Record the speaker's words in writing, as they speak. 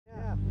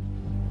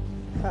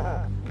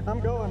I'm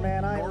going,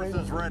 man. Horse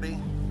is ready.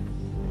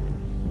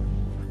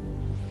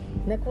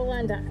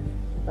 Nicolenda.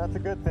 That's a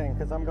good thing,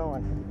 because I'm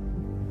going.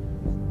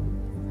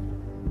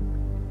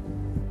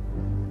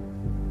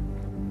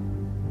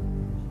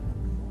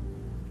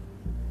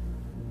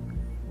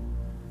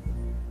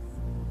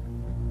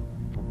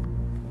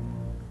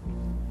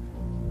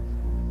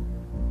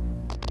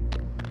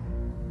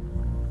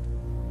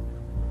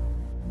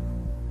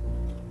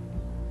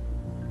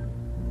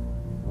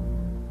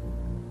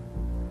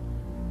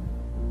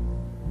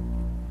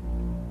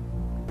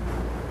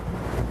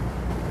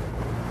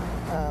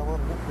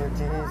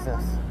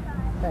 Jesus.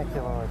 Thank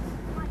you, Lord.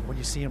 When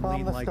you see him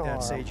lean like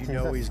that, Sage, you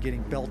know he's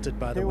getting belted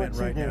by the wind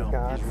right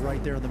now. He's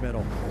right there in the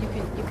middle. You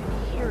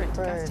can hear it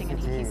gusting, and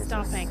he's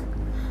stopping.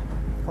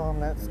 Calm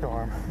that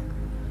storm.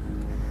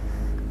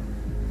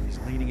 He's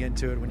leaning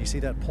into it. When you see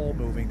that pole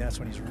moving, that's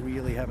when he's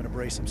really having to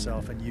brace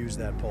himself and use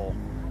that pole.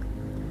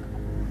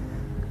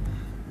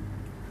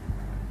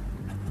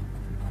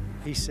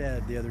 He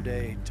said the other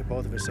day to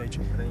both of us, Sage,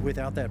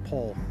 without that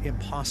pole,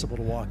 impossible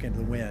to walk into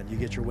the wind. You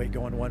get your weight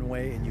going one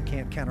way and you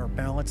can't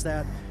counterbalance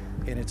that,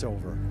 and it's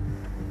over.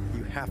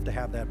 You have to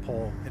have that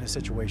pole in a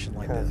situation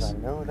like this. I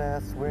know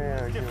that's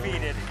where you're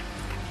Defeated.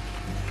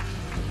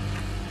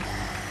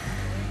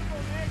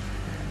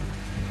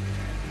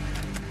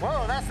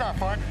 Whoa, that's not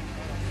fun.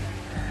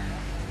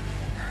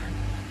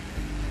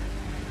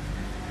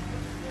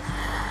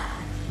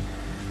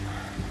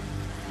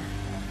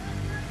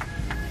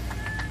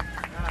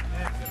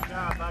 Good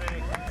job,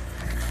 buddy.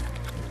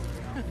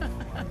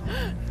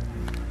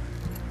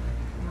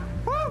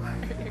 Woo!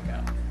 There you go.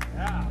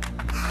 Yeah.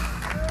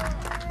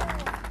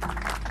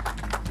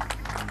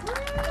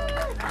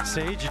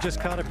 Sage, you just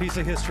caught a piece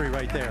of history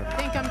right there. I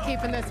think I'm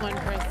keeping this one,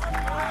 Chris.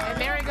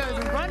 And there he goes,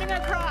 running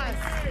across.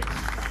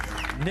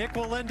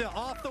 Nicolenda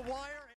off the wire.